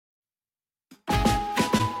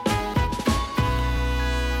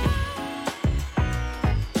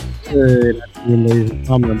Good afternoon, ladies and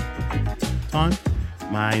gentlemen. Time.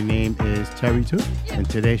 My name is Terry Too, and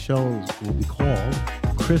today's show will be called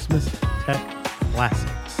Christmas Tech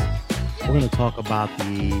Classics. We're going to talk about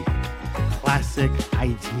the classic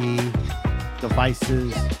IT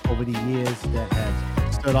devices over the years that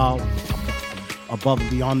have stood out above and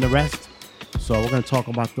beyond the rest. So we're going to talk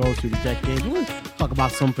about those through the decades. We're going to talk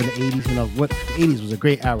about some from the 80s. What the 80s was a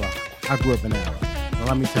great era. I grew up in that era. And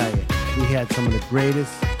let me tell you, we had some of the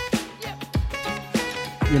greatest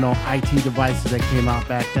IT devices that came out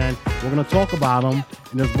back then. We're going to talk about them,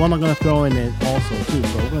 and there's one I'm going to throw in there also too.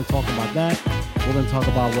 So we're going to talk about that. We're going to talk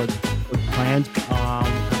about what plans are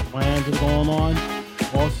going on.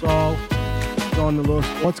 Also, throwing a little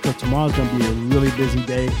sports because tomorrow's going to be a really busy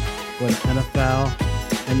day for the NFL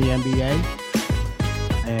and the NBA.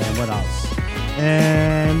 And what else?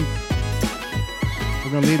 And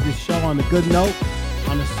we're going to leave this show on a good note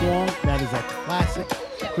on a song that is a classic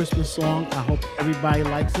Christmas song. I hope everybody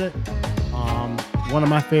likes it. One of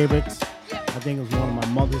my favorites. I think it was one of my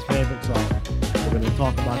mother's favorites. So we're going to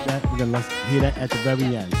talk about that. We're going to hear that at the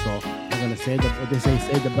very end. So we're going to say what they say,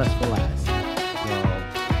 save the best for last.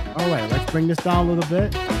 So, all right, let's bring this down a little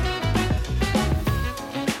bit.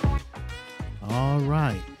 All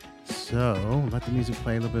right. So let the music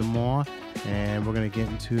play a little bit more, and we're going to get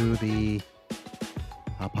into the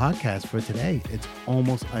podcast for today. It's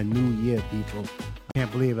almost a new year, people. I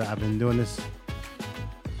can't believe it. I've been doing this,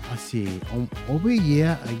 let's see, over a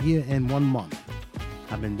year and 1 month.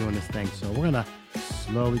 I've been doing this thing. So we're going to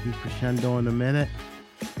slowly do crescendo in a minute,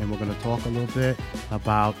 and we're going to talk a little bit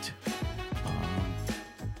about,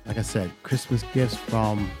 like I said, Christmas gifts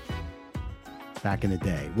from back in the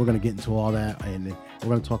day. We're going to get into all that, and we're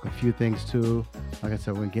going to talk a few things too. Like I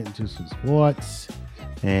said, we're going to get into some sports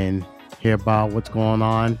and hear about what's going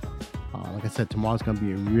on. Like I said, tomorrow's going to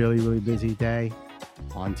be a really, really busy day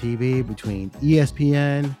on TV between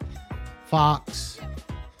ESPN, Fox,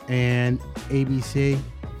 and ABC.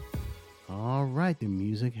 All right, the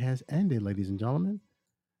music has ended, ladies and gentlemen.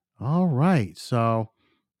 All right, so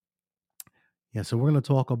so we're going to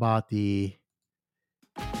talk about the.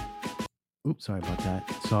 Oops, sorry about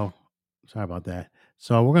that. Sorry about that.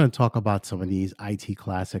 So we're going to talk about some of these IT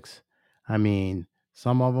classics. I mean,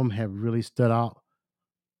 some of them have really stood out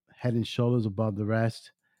head and shoulders above the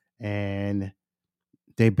rest, and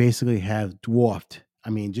they basically have dwarfed. I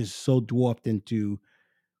mean, just so dwarfed into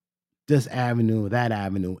this avenue, that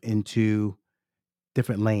avenue, into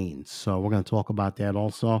different lanes. So we're going to talk about that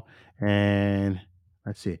also. And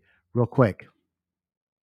let's see, real quick.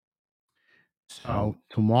 So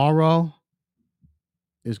tomorrow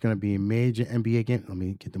is going to be a major NBA game. Let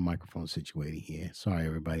me get the microphone situated here. Sorry,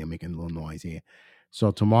 everybody, I'm making a little noise here.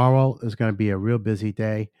 So tomorrow is going to be a real busy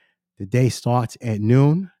day. The day starts at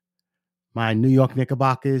noon. My New York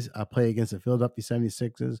Knickerbockers play against the Philadelphia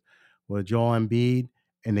 76ers with Joel Embiid,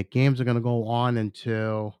 and the games are going to go on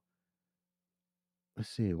until, let's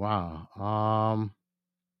see, wow.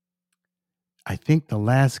 I think the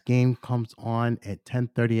last game comes on at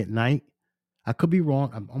 10:30 at night. I could be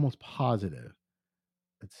wrong. I'm almost positive.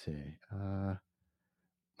 Let's see.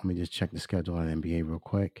 Let me just check the schedule on NBA real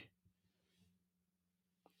quick.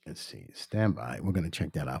 Let's see. Stand by. We're going to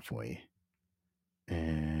check that out for you.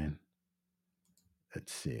 And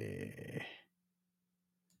let's see.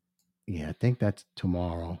 Yeah, I think that's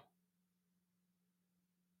tomorrow.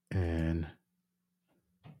 And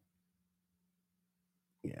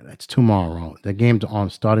yeah, that's tomorrow. The game's on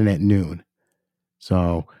starting at noon.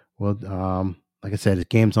 So, well, like I said, the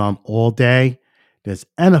game's on all day. There's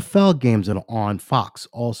NFL games that are on Fox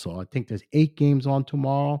also. I think there's 8 games on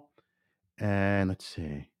tomorrow. And let's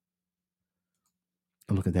see.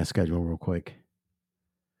 I'll look at that schedule real quick.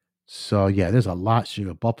 So yeah, there's a lot. You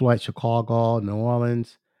got Buffalo at Chicago, New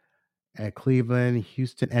Orleans at Cleveland,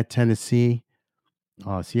 Houston at Tennessee,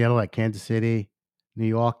 Seattle at Kansas City, New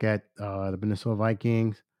York at the Minnesota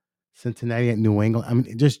Vikings, Cincinnati at New England. I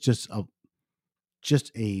mean,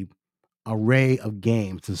 just a array of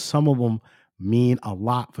games, and some of them mean a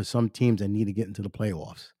lot for some teams that need to get into the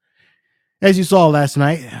playoffs. As you saw last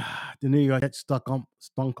night, the New York Jets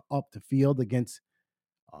stunk up the field against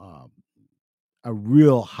um, a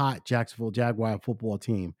real hot Jacksonville Jaguar football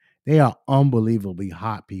team. They are unbelievably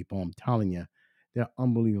hot, people. I'm telling you, they're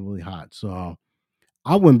unbelievably hot. So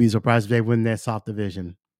I wouldn't be surprised if they win their South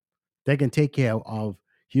Division. They can take care of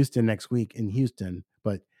Houston next week in Houston,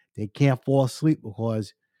 but they can't fall asleep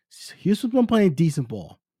because Houston's been playing decent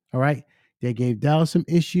ball. All right. They gave Dallas some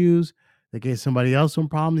issues. They gave somebody else some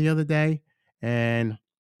problem the other day. And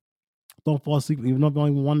don't fall asleep. Even though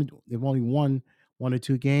they've only won 1 or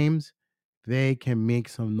 2 games, they can make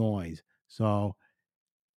some noise. So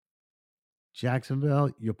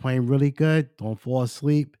Jacksonville, you're playing really good. Don't fall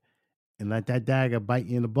asleep and let that dagger bite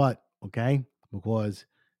you in the butt, okay? Because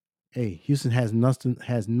hey, Houston has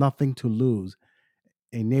nothing to lose,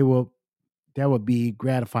 and that would be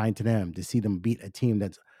gratifying to them to see them beat a team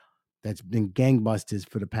that's been gangbusters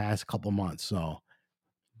for the past couple months. So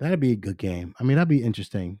that'd be a good game. I mean, that'd be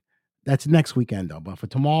interesting. That's next weekend though. But for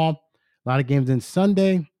tomorrow, a lot of games. In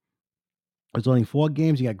Sunday, there's only 4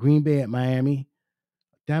 games. You got Green Bay at Miami,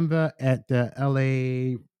 Denver at the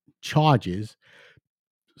LA Chargers.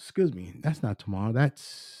 Excuse me, that's not tomorrow.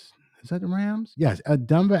 Is that the Rams? Yes,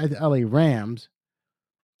 Denver at the LA Rams,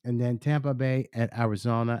 and then Tampa Bay at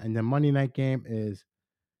Arizona, and then Monday night game is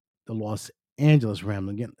the Los Angeles Rams.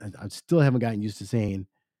 Again, I still haven't gotten used to saying.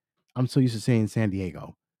 I'm so used to saying San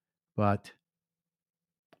Diego, but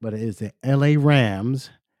it is the LA Rams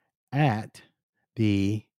at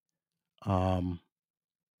the um,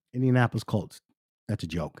 Indianapolis Colts. That's a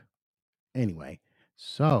joke. Anyway,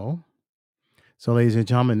 so ladies and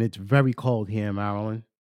gentlemen, it's very cold here in Maryland.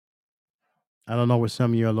 I don't know where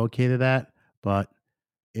some of you are located at, but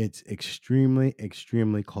it's extremely,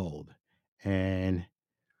 extremely cold. And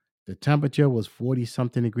the temperature was 40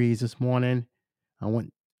 something degrees this morning. I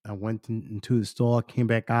went into the store, came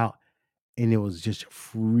back out, and it was just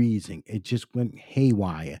freezing. It just went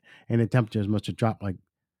haywire. And the temperatures must have dropped like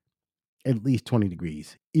at least 20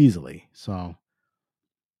 degrees easily. So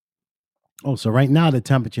so right now the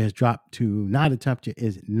temperature has dropped to now the temperature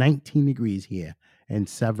is 19 degrees here in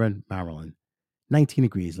Severn, Maryland. 19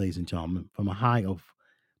 degrees, ladies and gentlemen, from a high of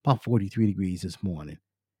about 43 degrees this morning.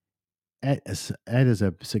 That is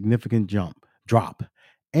a significant drop.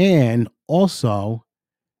 And also,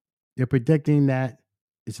 they're predicting that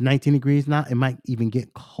it's 19 degrees now. It might even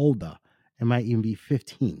get colder. It might even be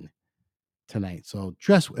 15 tonight. So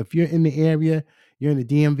dress if you're in the area, you're in the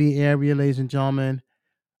DMV area, ladies and gentlemen,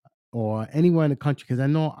 or anywhere in the country, because I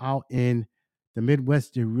know out in the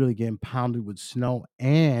Midwest, they're really getting pounded with snow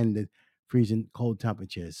and the freezing cold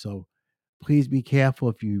temperatures. So please be careful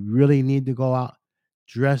if you really need to go out.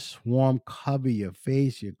 Dress warm, cover your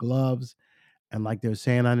face, your gloves, and like they're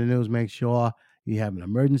saying on the news, make sure you have an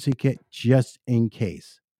emergency kit just in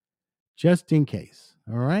case. Just in case.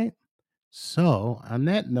 All right. So, on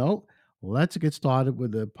that note, let's get started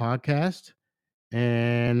with the podcast.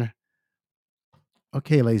 And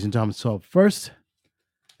okay, ladies and gentlemen. So, first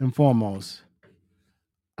and foremost,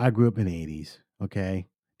 I grew up in the 80s. Okay.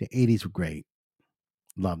 The 80s were great.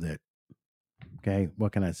 Loved it. Okay.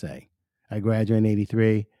 What can I say? I graduated in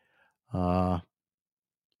 83. Uh,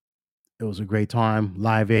 it was a great time.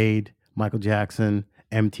 Live Aid, Michael Jackson,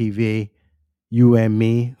 MTV, You and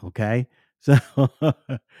Me. Okay.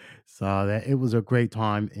 So, that it was a great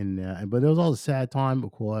time in there. But it was also a sad time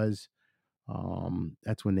because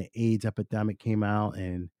that's when the AIDS epidemic came out,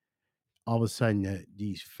 and all of a sudden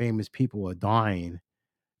these famous people were dying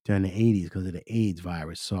during the 80s because of the AIDS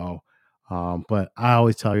virus. So, but I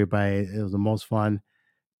always tell everybody it was the most fun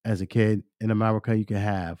as a kid in America you could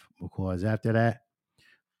have, because after that,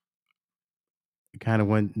 it kind of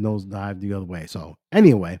went nosedive the other way. So,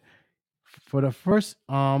 anyway, for the first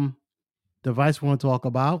device we want to talk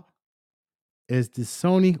about is the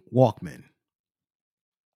Sony Walkman.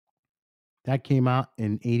 That came out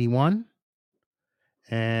in 81.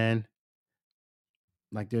 And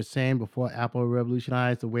like they're saying, before Apple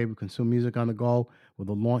revolutionized the way we consume music on the go with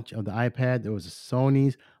the launch of the iPad, there was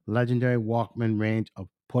Sony's legendary Walkman range of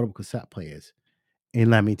portable cassette players. And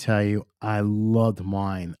let me tell you, I loved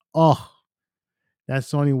mine. Oh, that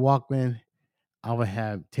Sony Walkman, I would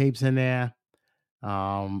have tapes in there.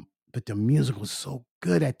 But the music was so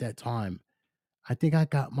good at that time. I think I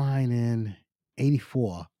got mine in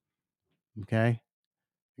 84. Okay.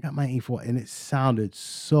 I got mine in 84 and it sounded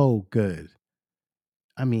so good.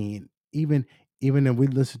 I mean, even if we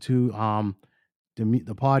listen to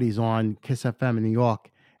the parties on Kiss FM in New York,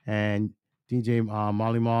 and DJ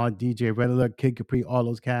Molly Marr, DJ Red Alert, Kid Capri, all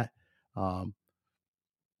those um,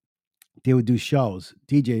 they would do shows,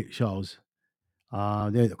 DJ shows.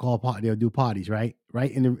 They call party. They'll do parties, right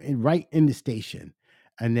right in the station,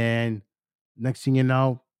 and then next thing you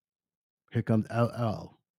know, here comes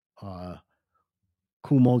LL.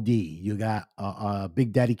 Kumo D. You got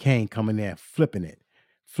Big Daddy Kane coming there, flipping it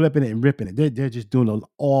and ripping it. They're just doing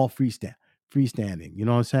all freestanding. You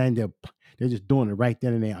know what I'm saying? They're just doing it right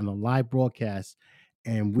then and there on the live broadcast,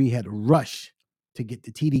 and we had to rush to get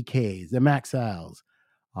the TDKs, the Maxells,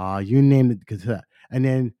 you name it, cassette, and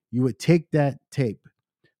then you would take that tape,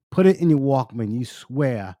 put it in your Walkman. You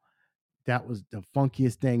swear that was the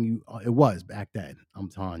funkiest thing it was back then. I'm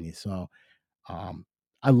telling you. So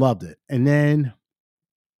I loved it, and then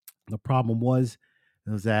the problem was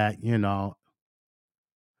that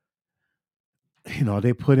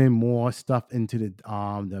they put in more stuff into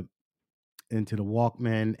the into the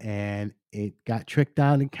Walkman, and it got tricked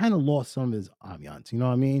out and kind of lost some of its ambiance. You know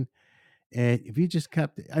what I mean? And if you just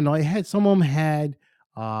kept it, I know it had some of them had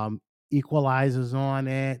um, equalizers on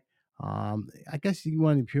it. I guess you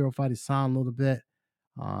wanted to purify the sound a little bit.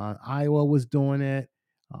 Iowa was doing it.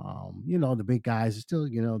 The big guys are still,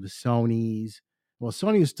 the Sonys. Well,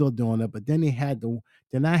 Sony was still doing it, but then they had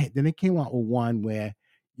then they came out with one where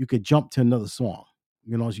you could jump to another song.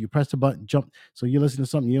 So you press the button, jump. So you listen to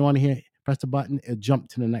something you don't want to hear, press the button, it jump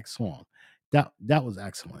to the next song. That was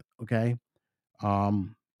excellent. Okay.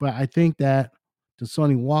 But I think that the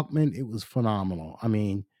Sony Walkman, it was phenomenal. I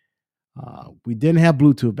mean, we didn't have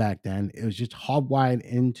Bluetooth back then. It was just hardwired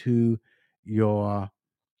into your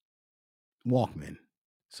Walkman.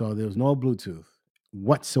 So there was no Bluetooth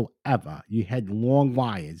whatsoever. You had long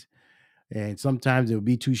wires, and sometimes it would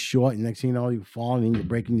be too short. And next thing you know, you're falling and you're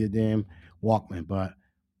breaking your damn Walkman. But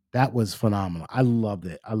that was phenomenal. I loved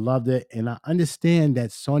it. I loved it. And I understand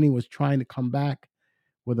that Sony was trying to come back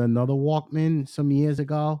with another Walkman some years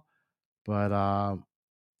ago. But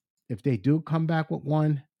if they do come back with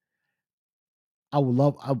one, I would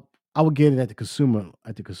love. I would get it at the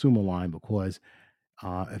consumer line because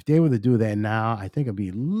if they were to do that now, I think it'd be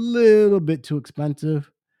a little bit too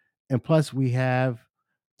expensive. And plus, we have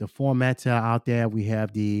the formats that are out there. We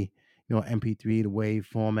have the MP3, the wave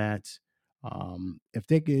formats. If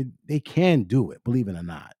they can do it. Believe it or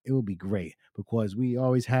not, it would be great because we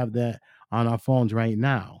always have that on our phones right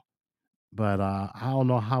now. But I don't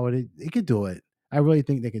know how it could do it. I really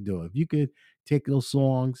think they could do it. If you could take those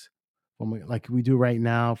songs from like we do right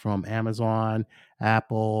now from Amazon,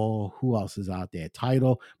 Apple, who else is out there?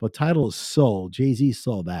 Title, but Title is sold. Jay Z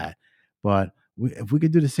sold that. But if we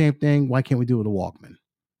could do the same thing, why can't we do it with a Walkman?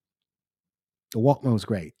 The Walkman was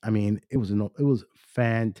great. I mean, it was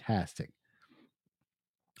fantastic.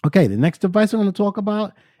 Okay, the next device I'm going to talk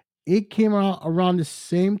about, it came out around the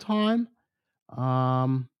same time.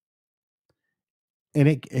 Um,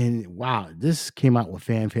 and wow, this came out with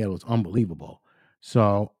fanfare. It was unbelievable.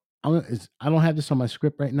 So I don't have this on my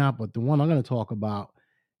script right now, but the one I'm going to talk about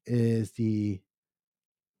is the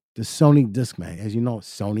Sony Discman. As you know,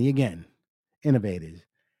 Sony again, innovators.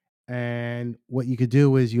 And what you could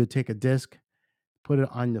do is you would take a disc, put it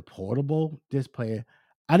on the portable disc player.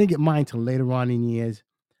 I didn't get mine till later on in years,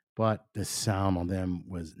 but the sound on them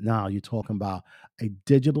was now you're talking about a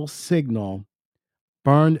digital signal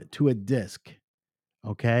burned to a disc.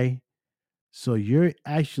 Okay. So you're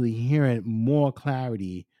actually hearing more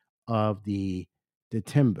clarity of the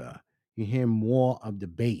timbre. You hear more of the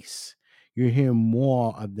bass. You're hearing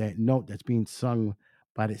more of that note that's being sung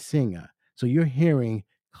by the singer. So you're hearing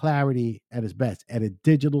clarity at its best at a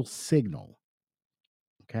digital signal.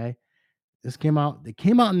 Okay. They came out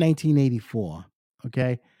in 1984.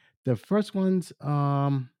 Okay. The first ones,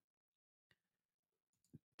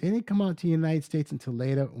 they didn't come out to the United States until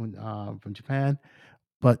later when from Japan.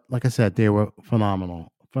 But like I said, they were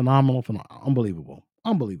phenomenal. Phenomenal, unbelievable.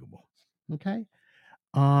 Unbelievable. Okay.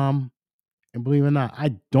 Um, and believe it or not, I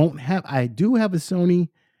do have a Sony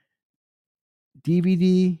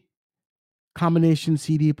DVD combination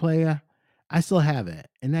CD player. I still have it.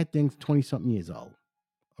 And that thing's 20 something years old.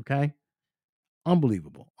 Okay.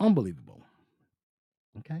 Unbelievable. Unbelievable.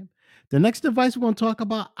 Okay. The next device we're going to talk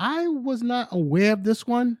about, I was not aware of this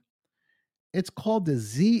one. It's called the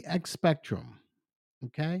ZX Spectrum.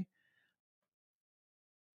 Okay.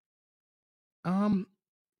 Um,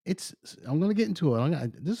 I'm gonna get into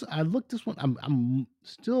it. I looked this one. I'm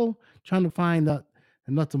still trying to find out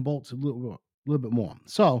the nuts and bolts a little bit more.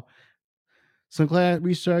 So Sinclair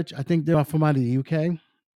Research, I think they're from out of the UK.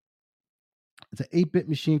 It's an 8-bit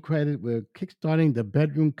machine credited with kickstarting the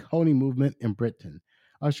bedroom coding movement in Britain,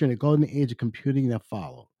 ushering the golden age of computing that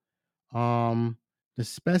followed. The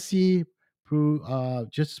Specie proved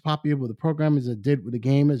just as popular with the programmers as it did with the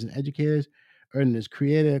gamers and educators, earning its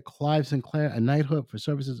creator Clive Sinclair a knighthood for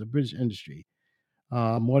services of British industry.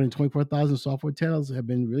 More than 24,000 software titles have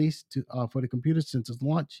been released for the computer since its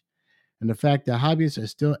launch, and the fact that hobbyists are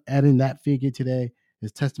still adding that figure today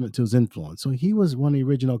is testament to his influence. So he was one of the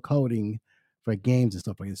original coding for games and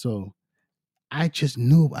stuff like that. So I didn't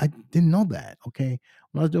know that. Okay,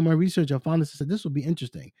 when I was doing my research, I found this. I said this would be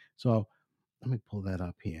interesting. So let me pull that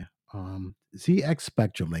up here. ZX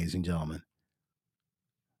Spectrum, ladies and gentlemen.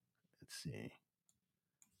 Let's see.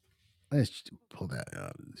 Let's pull that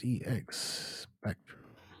up. ZX Spectrum.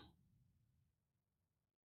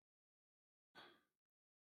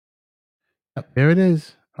 Yep, there it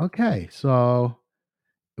is. Okay, so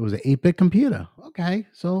it was an 8-bit computer. Okay,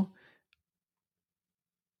 so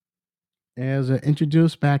It was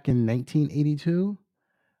introduced back in 1982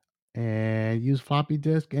 and used floppy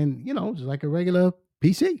disk and, just like a regular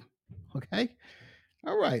PC. Okay.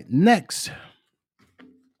 All right. Next,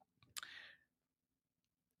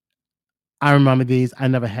 I remember these. I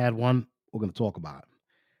never had one. We're going to talk about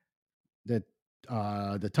the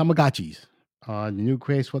the Tamagotchis. The new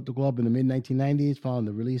craze swept the globe in the mid 1990s following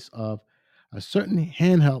the release of a certain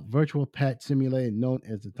handheld virtual pet simulator known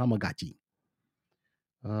as the Tamagotchi.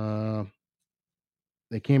 Uh,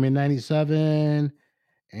 they came in 97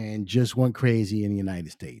 and just went crazy in the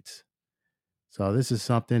United States. So this is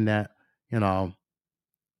something that, you know,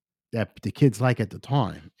 that the kids like at the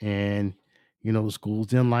time. And, the schools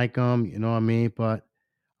didn't like them, you know what I mean? But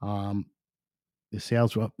um, the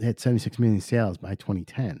sales were up, they had 76 million sales by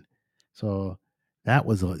 2010. So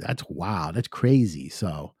that's wow, that's crazy.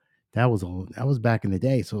 So that was back in the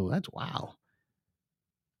day. So that's wow.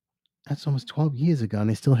 That's almost 12 years ago, and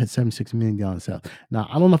they still had $76 million sales. Now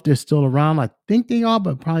I don't know if they're still around. I think they are,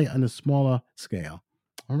 but probably on a smaller scale.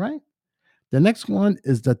 All right. The next one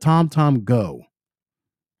is the Tom Tom Go.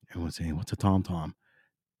 Everyone's saying, "What's a Tom Tom?"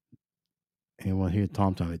 Anyone hear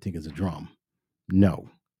Tom Tom? They think it's a drum. No,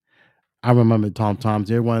 I remember Tom Toms.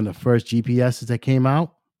 They're one of the first GPSs that came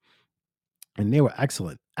out, and they were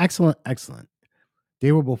excellent, excellent, excellent.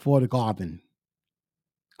 They were before the Garmin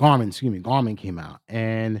came out,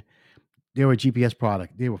 and they were a GPS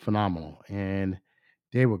product. They were phenomenal, and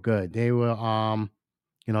they were good. They were,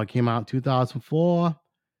 it came out in 2004,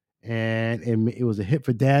 and it was a hit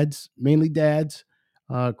for dads, mainly dads,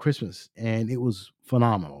 Christmas, and it was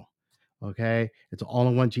phenomenal. Okay, it's an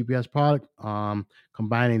all-in-one GPS product,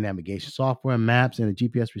 combining navigation software, maps, and a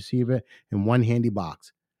GPS receiver in one handy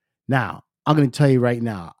box. Now, I'm going to tell you right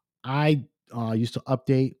now, I used to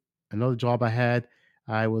update another job I had.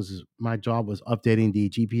 My job was updating the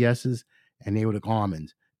GPSs, and they were the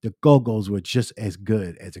Garmin's. The Go-Go's were just as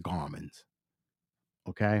good as the Garmin's.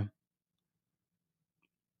 Okay,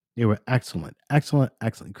 they were excellent, excellent,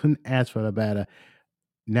 excellent. Couldn't ask for a better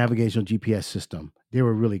navigational GPS system. They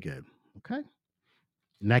were really good. Okay,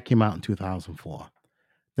 and that came out in 2004.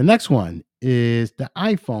 The next one is the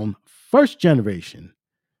iPhone first generation.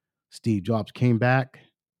 Steve Jobs came back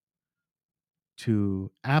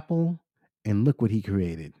to Apple, and look what he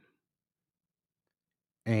created.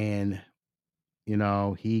 And he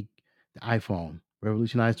the iPhone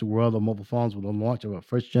revolutionized the world of mobile phones with the launch of a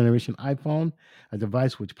first generation iPhone, a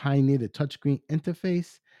device which pioneered the touchscreen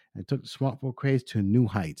interface and took the smartphone craze to new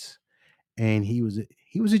heights. And he was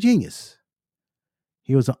a genius.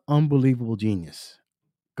 He was an unbelievable genius.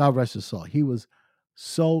 God rest his soul. He was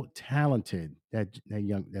so talented. That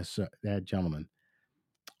gentleman.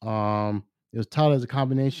 It was touted as a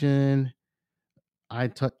combination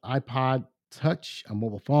iPod Touch, a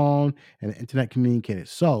mobile phone, and an internet communicator.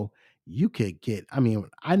 So you could get. I mean,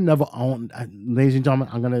 I never owned. Ladies and gentlemen,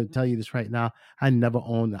 I'm gonna tell you this right now. I never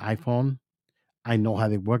owned an iPhone. I know how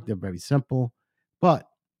they work. They're very simple, but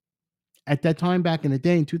at that time back in the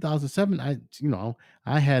day in 2007,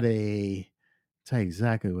 I had a. Tell you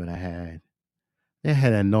exactly what I had. I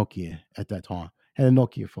had a Nokia at that time. Had a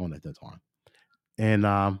Nokia phone at that time, and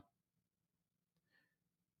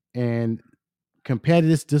and compared to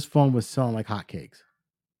this phone was selling like hotcakes.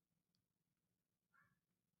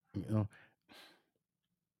 You know,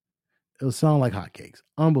 it was selling like hotcakes.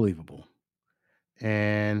 Unbelievable.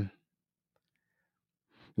 And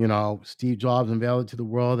Steve Jobs unveiled it to the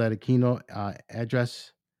world at a keynote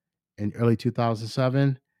address in early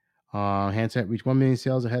 2007. Handset reached 1 million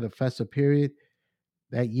sales ahead of festive period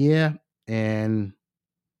that year, and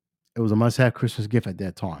it was a must-have Christmas gift at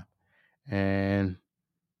that time. And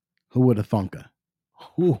who would have thunk her?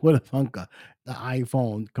 Who would have thunk her? The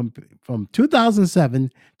iPhone from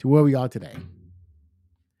 2007 to where we are today.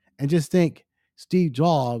 And just think, Steve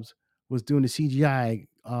Jobs was doing the CGI.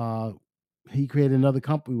 He created another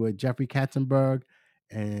company with Jeffrey Katzenberg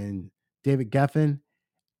and David Geffen,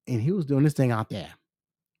 and he was doing this thing out there,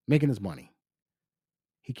 making his money.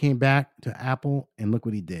 He came back to Apple, and look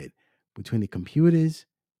what he did between the computers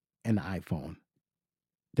and the iPhone.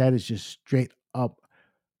 That is just straight up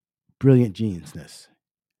brilliant geniusness.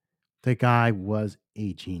 The guy was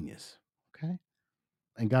a genius. Okay.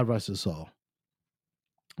 And God rest his soul.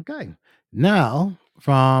 Okay. Now,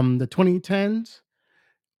 from the 2010s,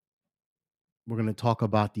 we're going to talk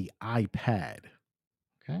about the iPad.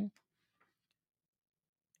 Okay.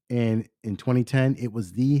 And in 2010, it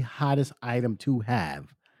was the hottest item to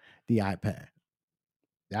have, the iPad.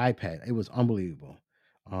 The iPad. It was unbelievable.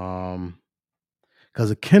 Because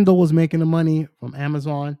the Kindle was making the money from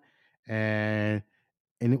Amazon, and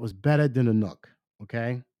it was better than the Nook,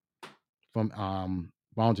 okay, from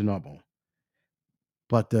Barnes and Noble.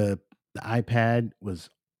 but the iPad was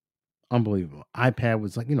unbelievable. iPad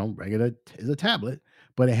was like, regular is a tablet,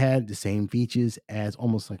 but it had the same features as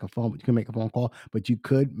almost like a phone. But you could make a phone call, but you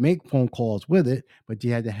could make phone calls with it, but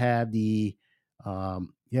you had to have you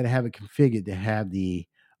had to have it configured to have the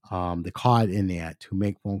card in there to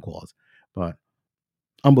make phone calls. But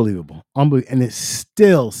unbelievable. Unbelievable. And it's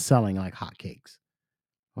still selling like hotcakes.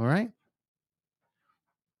 All right.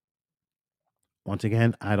 Once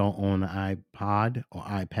again, I don't own an iPod or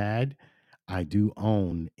iPad. I do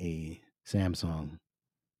own a Samsung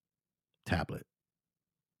tablet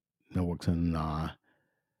that works in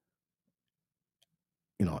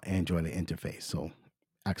Android interface. So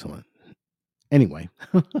excellent. Anyway,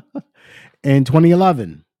 in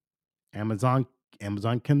 2011, Amazon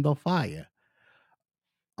Amazon Kindle Fire.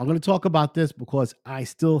 I'm going to talk about this because I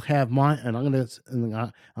still have mine, and I'm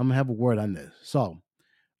gonna have a word on this. So,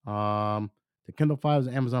 the Kindle Fire was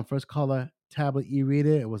Amazon first color tablet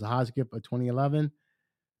e-reader. It was a hot skip of 2011.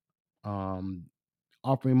 Um,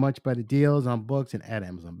 Offering much better deals on books and add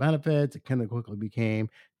Amazon benefits. The Kindle quickly became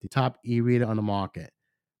the top e-reader on the market.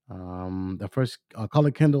 The first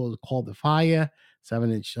color Kindle was called the Fire,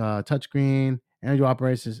 7-inch touchscreen, Android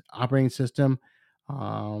operating system.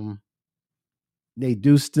 Um, they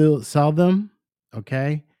do still sell them,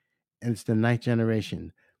 okay, and it's the ninth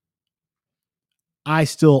generation. I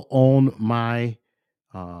still own my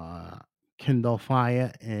uh, Kindle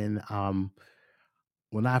Fire, and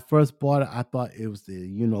when I first bought it, I thought it was the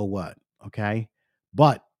you know what, okay,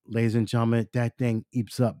 but ladies and gentlemen, that thing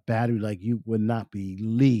eats up battery like you would not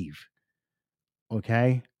believe,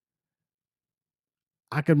 okay.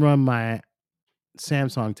 I could run my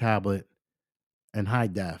Samsung tablet in high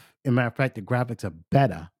def. As a matter of fact, the graphics are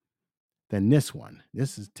better than this one.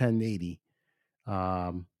 This is 1080.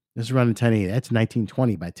 This is running 1080. That's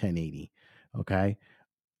 1920 by 1080. Okay.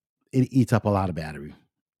 It eats up a lot of battery.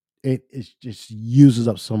 Just uses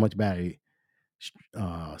up so much battery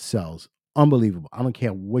cells. Unbelievable. I don't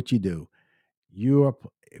care what you do.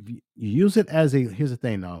 If you use it as here's the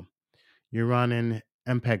thing though, you're running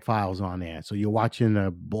MPEG files on there. So you're watching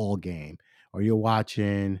a ball game or you're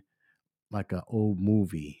watching like an old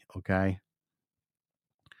movie, okay?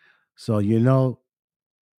 So you know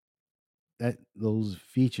that those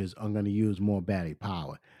features are going to use more battery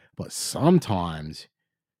power. But sometimes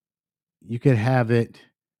you could have it,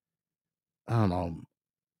 I don't know,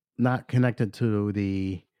 not connected to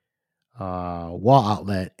the wall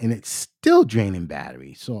outlet and it's still draining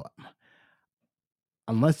battery. So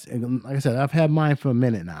like I said, I've had mine for a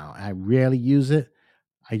minute now. I rarely use it.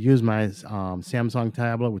 I use my Samsung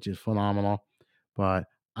tablet, which is phenomenal. But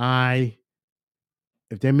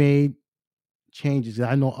if they made changes,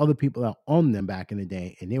 I know other people that owned them back in the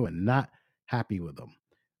day, and they were not happy with them.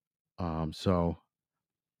 So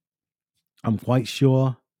I'm quite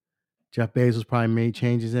sure Jeff Bezos probably made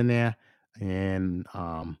changes in there, and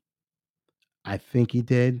I think he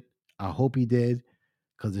did. I hope he did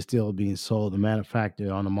because it's still being sold. The matter of fact,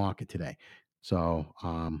 they're on the market today. So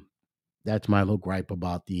that's my little gripe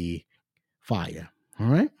about the Fire. All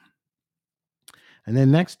right. And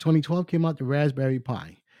then next, 2012 came out the Raspberry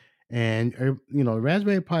Pi. And,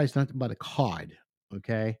 Raspberry Pi is nothing but a card,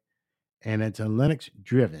 okay? And it's a Linux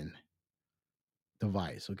driven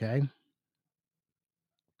device, okay?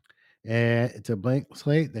 And it's a blank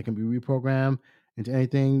slate that can be reprogrammed into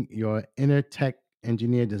anything your inner tech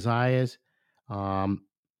engineer desires. Um,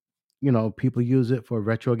 People use it for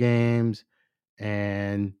retro games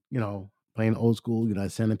and, playing old school,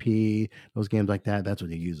 Centipede, those games like that. That's what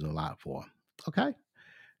they use it a lot for. Okay.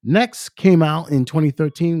 Next came out in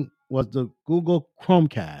 2013 was the Google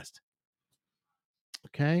Chromecast.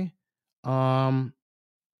 Okay. Um,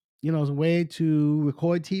 it's a way to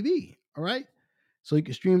record TV. All right. So you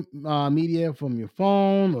can stream media from your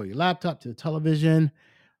phone or your laptop to the television.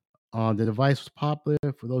 The device was popular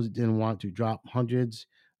for those that didn't want to drop hundreds,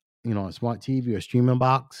 a smart TV or streaming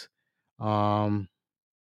box. Um,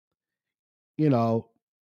 you know,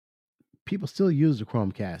 People still use the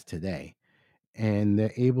Chromecast today, and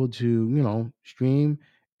they're able to, stream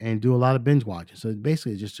and do a lot of binge watching. So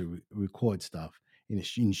basically, it's just to record stuff and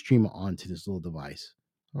you can stream it onto this little device.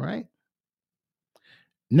 All right.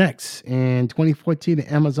 Next, in 2014,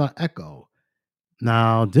 the Amazon Echo.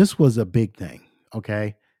 Now, this was a big thing.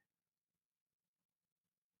 Okay.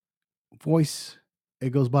 Voice,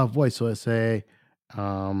 it goes by voice. So it say,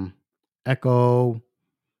 um, Echo,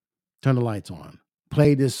 turn the lights on,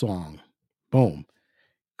 play this song. Boom.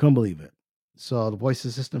 Couldn't believe it. So the voice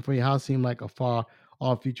assistant for your house seemed like a far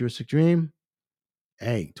off futuristic dream.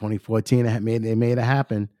 Hey, 2014, they made it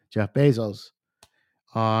happen. Jeff Bezos.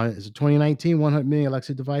 It's a 2019, 100 million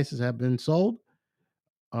Alexa devices have been sold.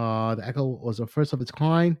 The Echo was the first of its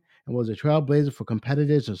kind and was a trailblazer for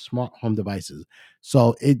competitors of smart home devices.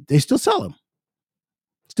 So they still sell them.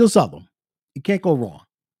 Still sell them. You can't go wrong.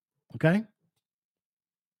 Okay.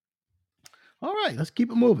 All right, let's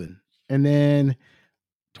keep it moving. And then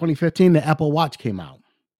 2015, the Apple Watch came out.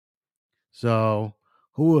 So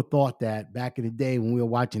who would have thought that back in the day when we were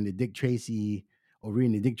watching the Dick Tracy or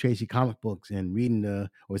reading the Dick Tracy comic books and reading the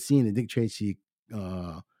or seeing the Dick Tracy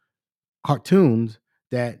uh, cartoons,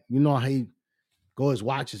 that how he go his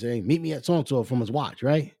watch and say, "Meet me at so and so" from his watch,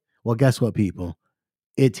 right? Well, guess what, people?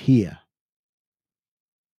 It's here.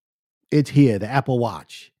 It's here, the Apple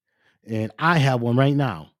Watch. And I have one right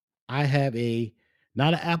now. I have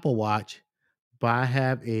not an Apple Watch, but I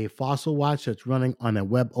have a Fossil watch that's running on a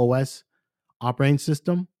Web OS operating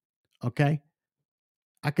system. Okay.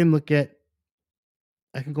 I can look at,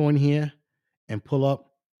 I can go in here and pull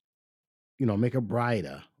up, make it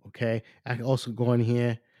brighter. Okay. I can also go in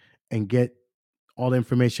here and get all the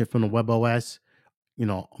information from the Web OS,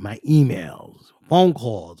 my emails, phone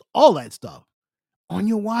calls, all that stuff on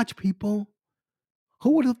your watch, people.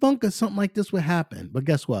 Who would have thunk that something like this would happen? But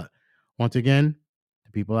guess what? Once again,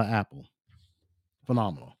 the people at Apple,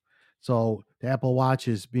 phenomenal. So the Apple Watch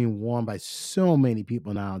is being worn by so many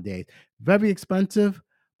people nowadays. Very expensive,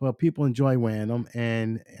 but people enjoy wearing them,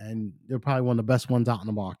 and they're probably one of the best ones out in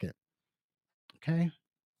the market. Okay.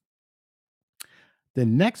 The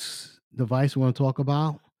next device we want to talk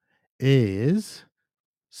about is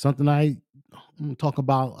something I talk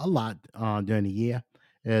about a lot during the year.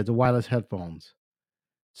 Is the wireless headphones.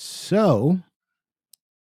 So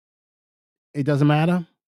it doesn't matter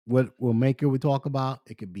what maker we talk about.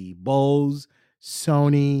 It could be Bose,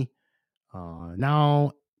 Sony.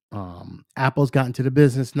 Now, Apple's gotten to the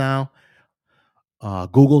business now.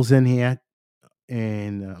 Google's in here,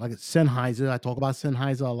 and like Sennheiser. I talk about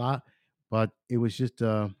Sennheiser a lot, but it was just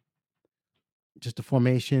the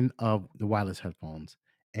formation of the wireless headphones,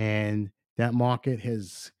 and that market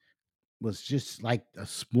was just like a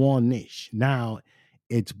small niche. Now,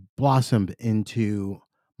 it's blossomed into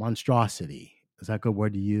monstrosity. Is that a good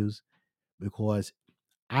word to use? Because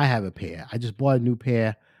I have a pair. I just bought a new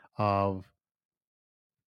pair of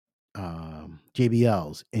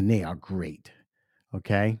JBLs, and they are great.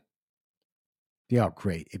 Okay, they are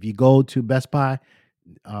great. If you go to Best Buy,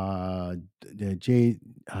 uh, the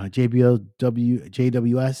JBL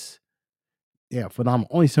JWS, yeah, phenomenal.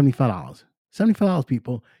 Only $75. $75,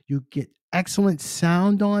 people. You get excellent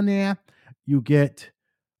sound on there. You get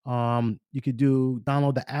you could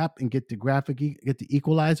download the app and get the get the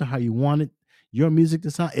equalizer how you want it, your music to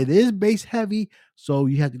sound. It is bass heavy, so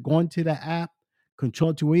you have to go into the app,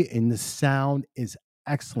 control to it, and the sound is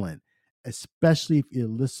excellent. Especially if you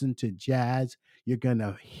listen to jazz, you're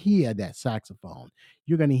gonna hear that saxophone,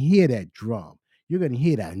 you're gonna hear that drum, you're gonna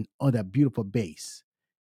hear that beautiful bass,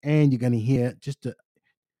 and you're gonna hear just the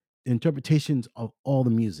interpretations of all the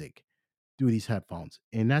music through these headphones.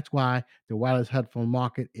 And that's why the wireless headphone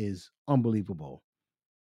market is unbelievable.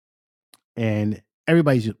 And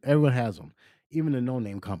everyone has them, even the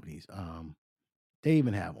no-name companies. They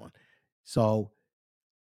even have one. So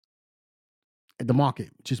the market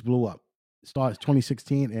just blew up. It started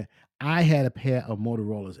 2016, and I had a pair of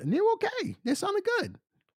Motorola's, and they were okay. They sounded good,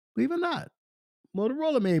 believe it or not.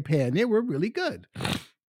 Motorola made a pair, and they were really good.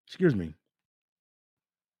 Excuse me.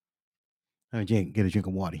 Get a drink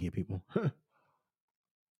of water here, people.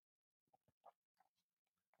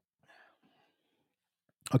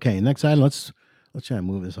 Okay, next item. Let's try to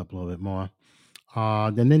move this up a little bit more.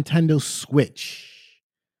 The Nintendo Switch.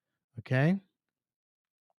 Okay.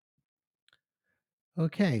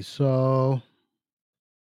 Okay, so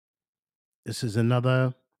this is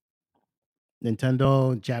another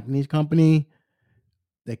Nintendo Japanese company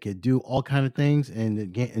that could do all kind of things, and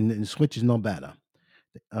the Switch is no better.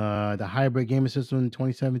 The hybrid gaming system in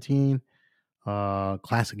 2017,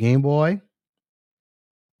 classic Game Boy,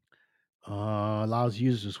 allows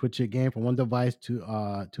users to switch a game from one device to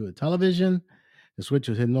a television. The Switch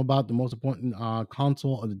was hidden about the most important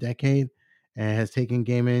console of the decade and has taken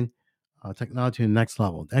gaming technology to the next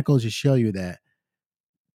level. That goes to show you that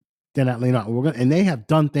they're not laying out. And they have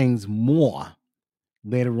done things more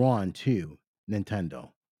later on too.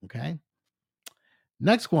 Nintendo. Okay.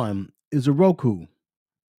 Next one is a Roku.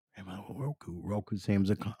 Roku, same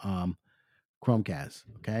as a Chromecast.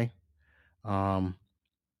 Okay. Um,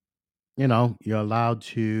 you're allowed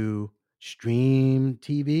to stream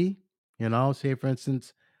TV. Say for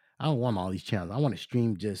instance, I don't want all these channels. I want to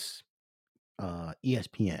stream just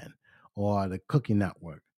ESPN or the Cooking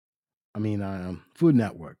Network. I mean, Food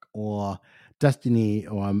Network or Destiny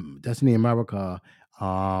America.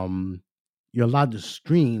 Um, you're allowed to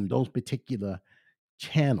stream those particular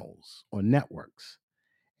channels or networks,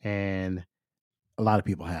 and a lot of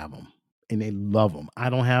people have them and they love them. I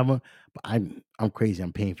don't have them, but I'm crazy.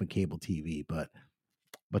 I'm paying for cable TV, but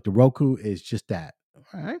the Roku is just that.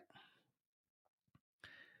 All right.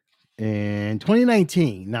 In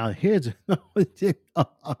 2019, now here's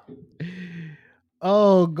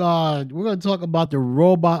oh God, we're gonna talk about the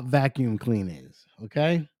robot vacuum cleaners.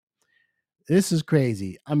 Okay, this is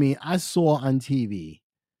crazy. I mean, I saw on TV.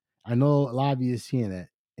 I know a lot of you have seen it,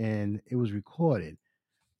 and it was recorded.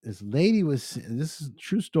 This lady was. This is a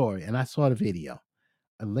true story, and I saw the video.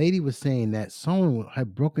 A lady was saying that someone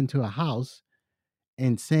had broken into a house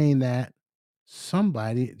and saying that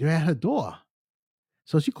somebody they're at her door.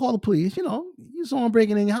 So she called the police. You know, you saw someone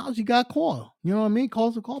breaking in your house, you got to call. You know what I mean?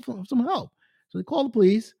 Call for some help. So they called the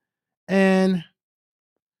police, and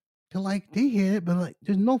they're like, they hear it, but like,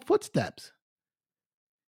 there's no footsteps.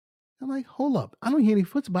 I'm like, hold up, I don't hear any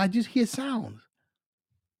footsteps, but I just hear sounds.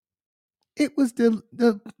 It was the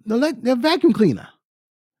vacuum cleaner.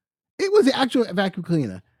 It was the actual vacuum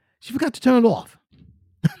cleaner. She forgot to turn it off.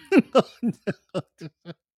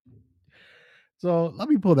 So let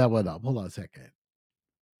me pull that one up. Hold on a second.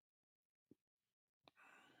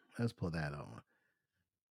 Let's pull that on.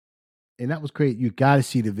 And that was great. You got to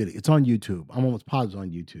see the video. It's on YouTube. I'm almost positive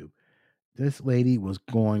on YouTube. This lady was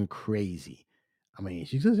going crazy. I mean,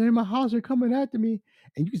 she says, "In my house, they're coming after me,"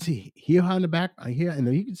 and you can hear her in the back. I hear, and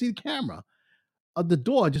then you can see the camera of the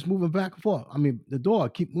door just moving back and forth. I mean, the door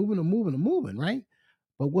keep moving and moving and moving, right?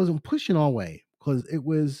 But wasn't pushing all the way because it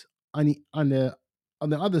was on the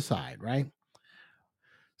other side, right?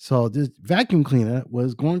 So this vacuum cleaner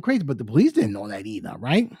was going crazy, but the police didn't know that either,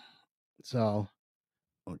 right? So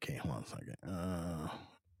okay, hold on a second.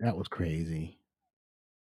 That was crazy.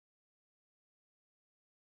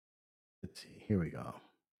 Let's see. Here we go.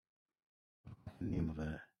 The name of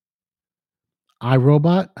it.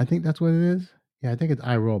 iRobot. I think that's what it is. Yeah, I think it's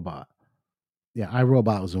iRobot. Yeah,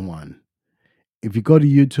 iRobot was the one. If you go to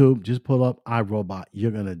YouTube, just pull up iRobot.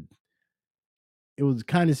 You're gonna. It was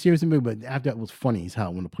kind of serious to me, but after that was funny as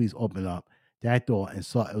hell when the police opened up that door and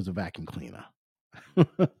saw it was a vacuum cleaner.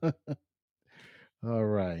 All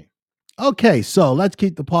right. Okay, so let's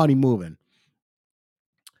keep the party moving.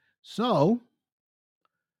 So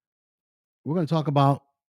we're gonna talk about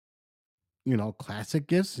classic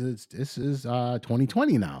gifts. This is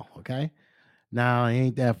 2020 now. Okay. Now, it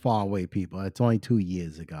ain't that far away, people. It's only 2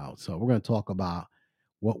 years ago. So we're going to talk about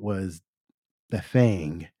what was the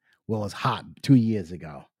thing, what was hot 2 years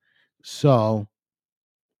ago. So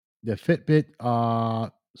the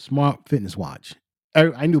Fitbit smart fitness watch.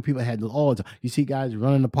 I knew people had those all the time. You see guys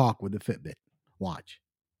running in the park with the Fitbit watch.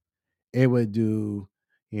 It would do,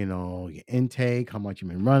 your intake, how much you've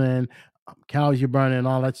been running, calories you're burning,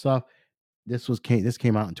 all that stuff. This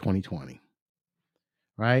came out in 2020.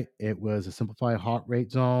 Right? It was a simplified heart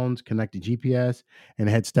rate zones, connected GPS, and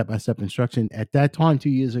it had step by step instruction. At that time,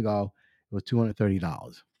 2 years ago, it was $230.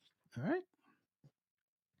 All right.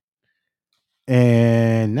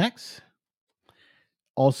 And next,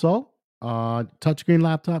 also, touchscreen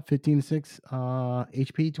laptop 15.6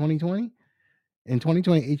 HP 2020. In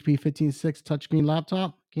 2020, HP 15.6 touchscreen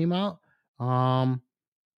laptop came out. Um,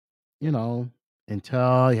 you know,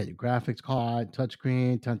 Intel, you had your graphics card,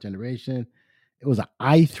 touchscreen, 10th generation. It was an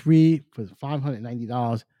i3 for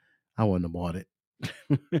 $590. I wouldn't have bought it.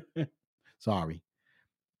 Sorry.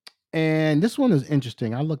 And this one is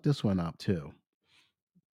interesting. I looked this one up too.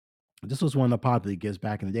 This was one of the popular gifts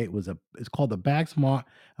back in the day. It's called the Bag Smart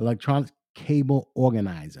Electronic Cable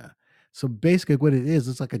Organizer. So basically, what it is,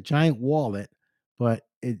 it's like a giant wallet, but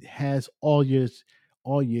it has all your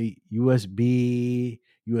USB,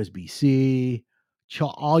 USB C,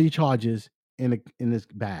 all your charges in this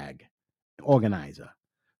bag organizer.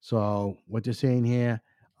 So what they're saying here,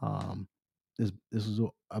 um, this is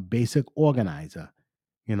a basic organizer.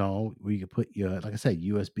 Where you can put your, like I said,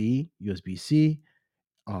 USB, USB C,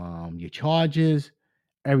 your charges,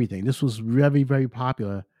 everything. This was very, very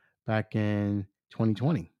popular back in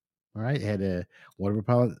 2020. All right. It had a water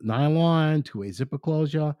repellent nylon, two-way zipper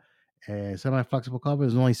closure, and semi-flexible cover. It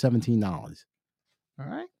was only $17. All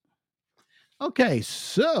right. Okay.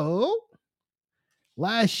 So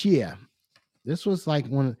last year, this was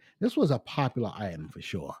a popular item for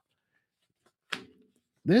sure.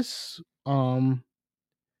 This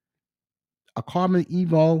a Carbon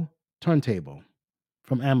Evo turntable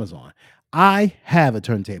from Amazon. I have a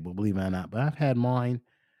turntable, believe it or not, but I've had mine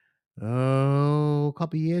a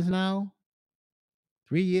couple years now.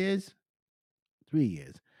 3 years. 3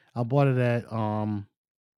 years. I bought it at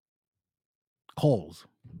Kohl's.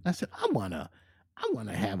 I said, I wanna. I want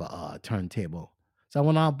to have a turntable. So I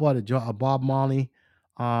went out and bought a Bob Marley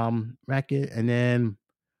record, and then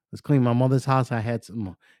let's clean my mother's house. I had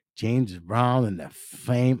some James Brown and the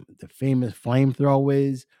famous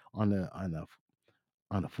flamethrowers on the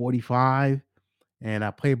 45, and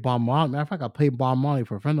I played Bob Marley. Matter of fact, I played Bob Marley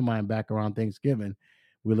for a friend of mine back around Thanksgiving.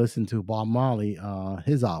 We listened to Bob Marley,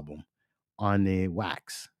 his album on the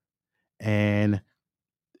Wax, and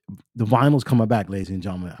the vinyl's coming back, ladies and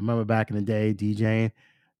gentlemen. I remember back in the day DJing,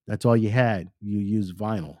 that's all you had. You use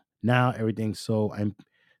vinyl. Now everything's so I'm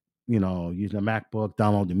using a MacBook,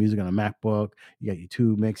 download the music on a MacBook. You got your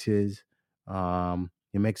two mixes, your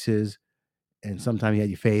mixes, and sometimes you have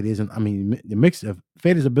your faders. And I mean, the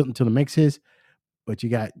faders are built into the mixes, but you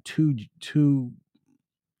got two.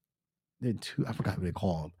 I forgot what they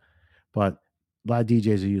call them, but a lot of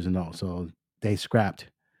DJs are using those, so they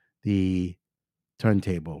scrapped the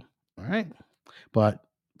turntable. All right, but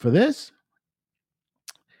for this,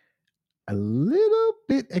 a little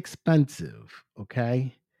bit expensive.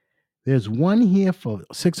 Okay, there's one here for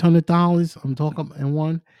 $600. I'm talking in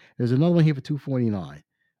one. There's another one here for $249.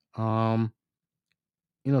 Um,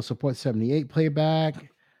 supports 78 playback,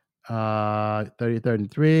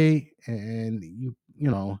 3033, and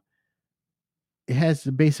it has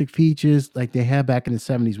the basic features like they had back in the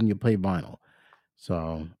 70s when you play vinyl.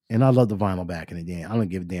 So, and I love the vinyl back in the day. I don't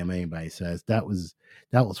give a damn what anybody says. That was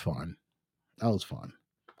fun. That was fun.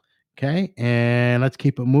 Okay, and let's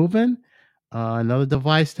keep it moving. Another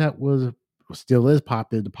device that still is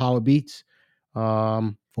popular, the Power Beats,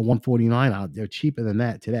 for 149 out. They're cheaper than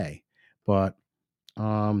that today, but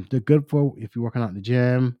they're good for if you're working out in the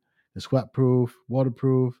gym. They're sweat proof,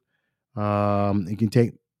 waterproof. You can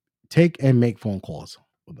take and make phone calls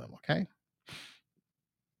with them. Okay.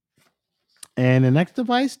 And the next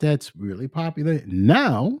device that's really popular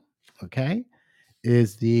now, okay,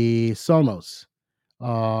 is the Sonos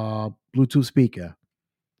Bluetooth speaker.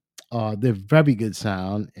 They're very good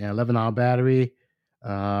sound, and 11-hour battery.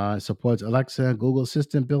 Supports Alexa and Google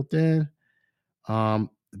Assistant built in.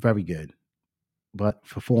 Very good. But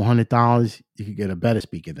for $400, you could get a better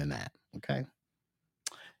speaker than that. Okay.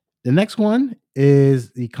 The next one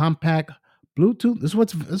is the compact Bluetooth. This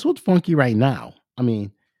is what's funky right now. I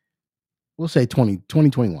mean, we'll say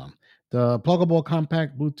 2021. The pluggable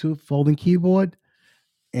compact Bluetooth folding keyboard,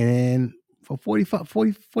 and for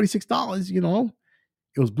 $46,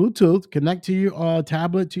 it was Bluetooth, connect to your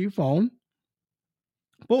tablet to your phone,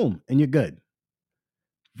 boom, and you're good.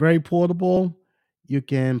 Very portable. You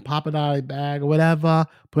can pop it out of your bag or whatever,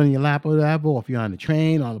 put it in your lap or whatever, or if you're on the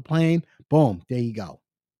train, on the plane, boom, there you go.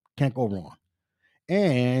 Can't go wrong.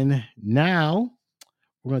 And now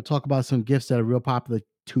we're going to talk about some gifts that are real popular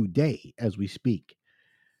today as we speak.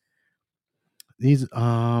 These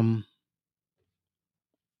let's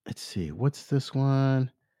see, what's this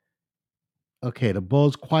one? Okay, the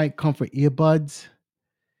Bose Quiet Comfort earbuds,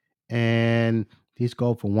 and these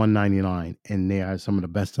go for $199, and they are some of the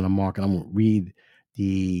best in the market. I'm gonna read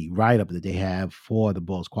the write-up that they have for the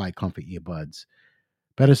Bose Quiet Comfort earbuds.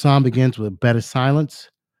 Better sound begins with better silence.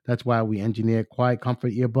 That's why we engineer Quiet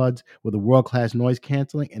Comfort earbuds with a world-class noise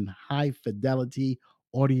canceling and high fidelity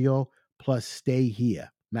audio plus Stay Here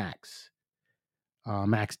Max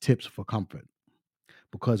tips for comfort.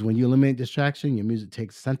 Because when you eliminate distraction, your music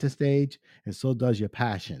takes center stage, and so does your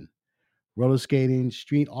passion. Roller skating,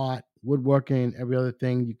 street art, woodworking, every other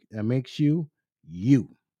thing that makes you you.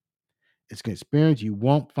 It's an experience you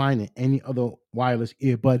won't find in any other wireless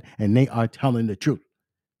earbud, and they are telling the truth.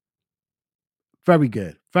 Very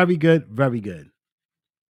good. Very good. Very good.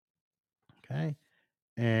 Okay.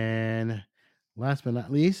 And last but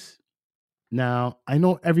not least, now I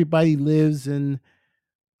know everybody lives in.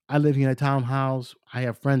 I live here in a townhouse. I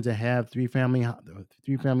have friends that have three families.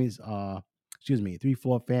 Excuse me,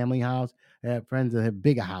 3-4 family house. I have friends that have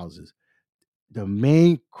bigger houses. The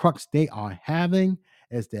main crux they are having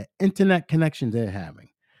is the internet connection they're having.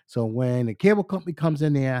 So when the cable company comes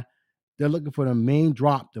in there, they're looking for the main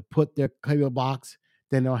drop to put their cable box.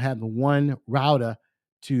 Then they'll have the one router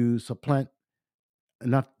to supplant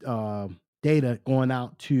enough data going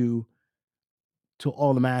out to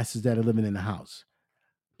all the masses that are living in the house.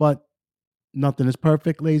 But nothing is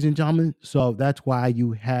perfect, ladies and gentlemen. So that's why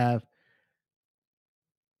you have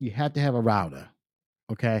to have a router.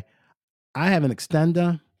 Okay. I have an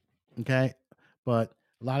extender. Okay. But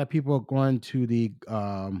a lot of people are going to the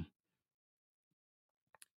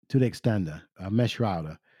extender, a mesh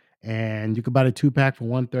router. And you can buy the 2-pack for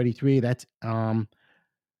 133. That's you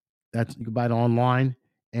can buy it online.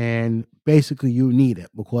 And basically you need it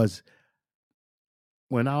because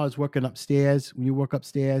when I was working upstairs, when you work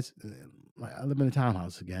upstairs, I live in a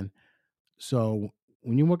townhouse again. So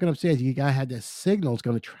when you're working upstairs, you gotta have that signal. It's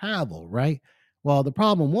gonna travel, right? Well, the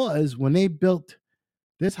problem was when they built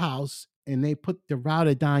this house and they put the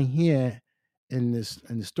router down here in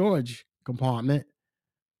the storage compartment,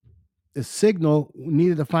 the signal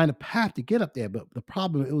needed to find a path to get up there. But the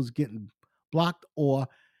problem, it was getting blocked, or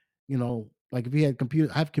like if you had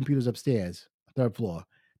I have computers upstairs, third floor.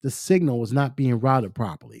 The signal was not being routed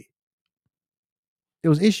properly. There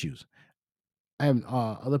was issues. And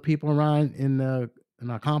other people around in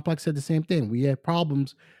our complex said the same thing. We had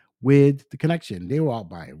problems with the connection. They were out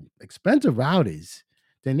buying expensive routers.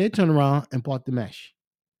 Then they turned around and bought the mesh,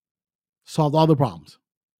 solved all the problems.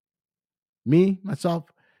 Me, myself,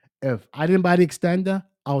 if I didn't buy the extender,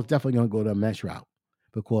 I was definitely going to go to a mesh route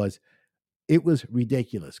because it was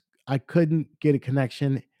ridiculous. I couldn't get a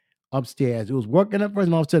connection upstairs. It was working at first,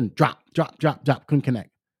 and all of a sudden, drop, drop, drop, drop. Couldn't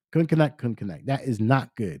connect. Couldn't connect. Couldn't connect. That is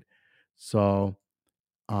not good. So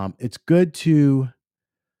it's good to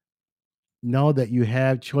know that you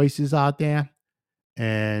have choices out there,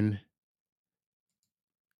 and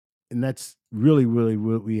that's really, really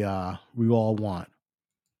what we all want.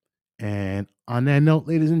 And on that note,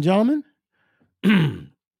 ladies and gentlemen,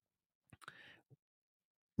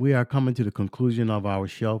 we are coming to the conclusion of our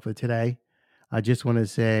show for today. I just want to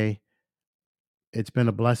say it's been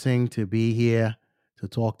a blessing to be here to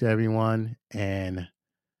talk to everyone, and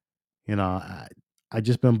I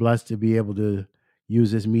just been blessed to be able to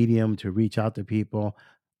use this medium to reach out to people.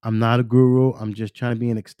 I'm not a guru. I'm just trying to be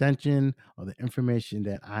an extension of the information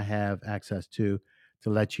that I have access to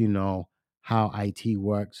let you know how IT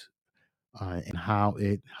works, and how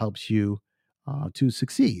it helps you to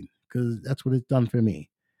succeed, because that's what it's done for me.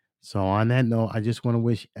 So, on that note, I just want to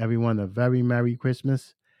wish everyone a very Merry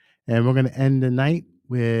Christmas. And we're going to end the night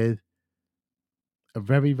with a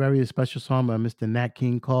very, very special song by Mr. Nat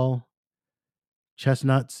King Cole,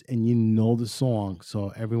 Chestnuts, and you know the song.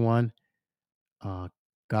 So, everyone, uh,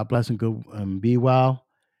 God bless and good, be well.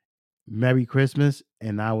 Merry Christmas,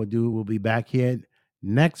 and we'll be back here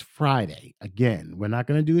next Friday. Again, we're not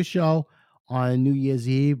going to do a show on New Year's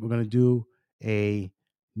Eve. We're going to do a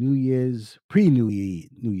New Year's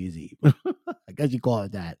Eve. I guess you call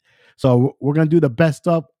it that. So we're going to do the best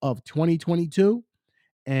of 2022,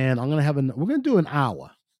 and we're going to do an hour.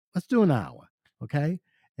 Let's do an hour, okay?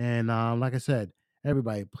 And like I said,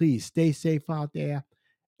 everybody, please stay safe out there.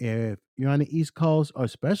 If you're on the East Coast, or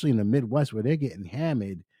especially in the Midwest where they're getting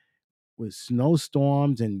hammered with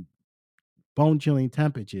snowstorms and bone chilling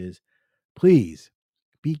temperatures, please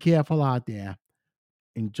be careful out there.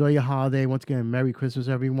 Enjoy your holiday. Once again, Merry Christmas,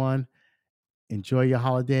 everyone. Enjoy your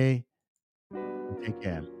holiday and take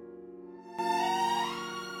care.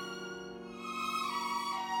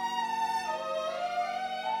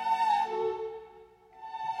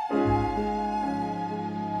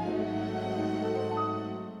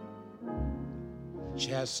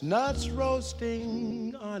 Chestnuts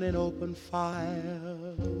roasting on an open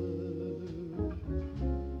fire,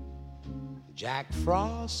 Jack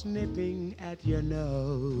Frost nipping at your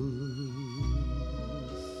nose,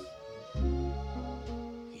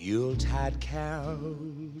 Yuletide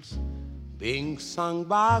carols being sung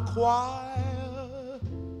by a choir,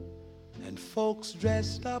 and folks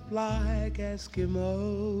dressed up like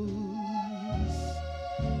Eskimos.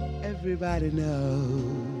 Everybody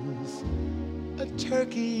knows a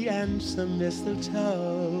turkey and some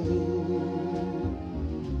mistletoe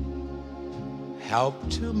help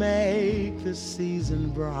to make the season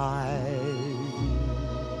bright.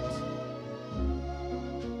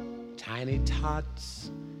 Tiny tots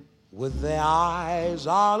with their eyes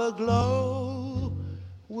all aglow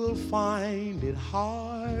will find it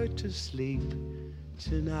hard to sleep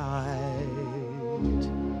tonight.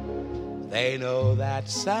 They know that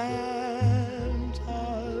Santa's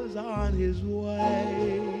on his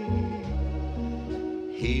way.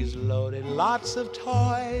 He's loaded lots of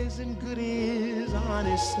toys and goodies on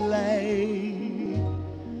his sleigh,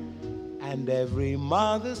 and every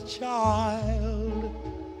mother's child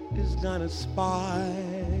is gonna spy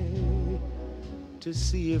to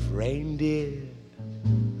see if reindeer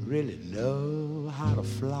really know how to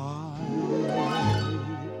fly.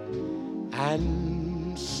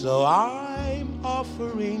 And so I'm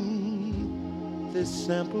offering this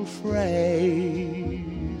simple phrase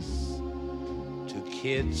to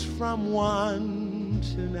kids from 1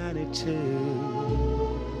 to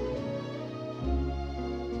 92.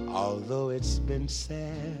 Although it's been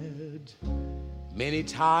said many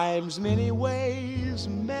times, many ways,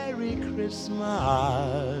 Merry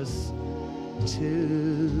Christmas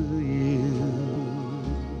to you.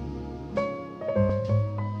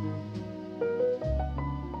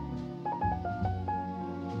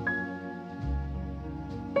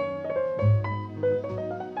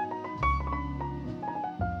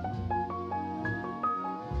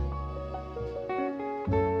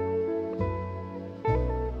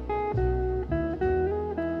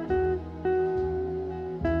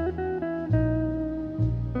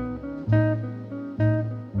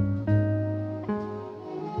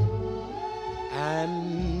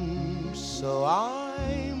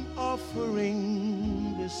 I'm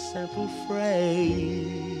offering this simple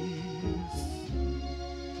phrase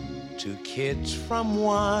to kids from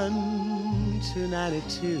 1 to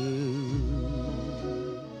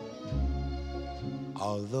 92.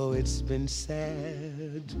 Although it's been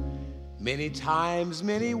said many times,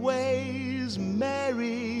 many ways,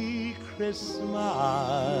 Merry Christmas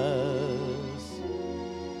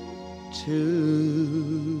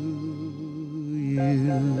to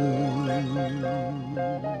you.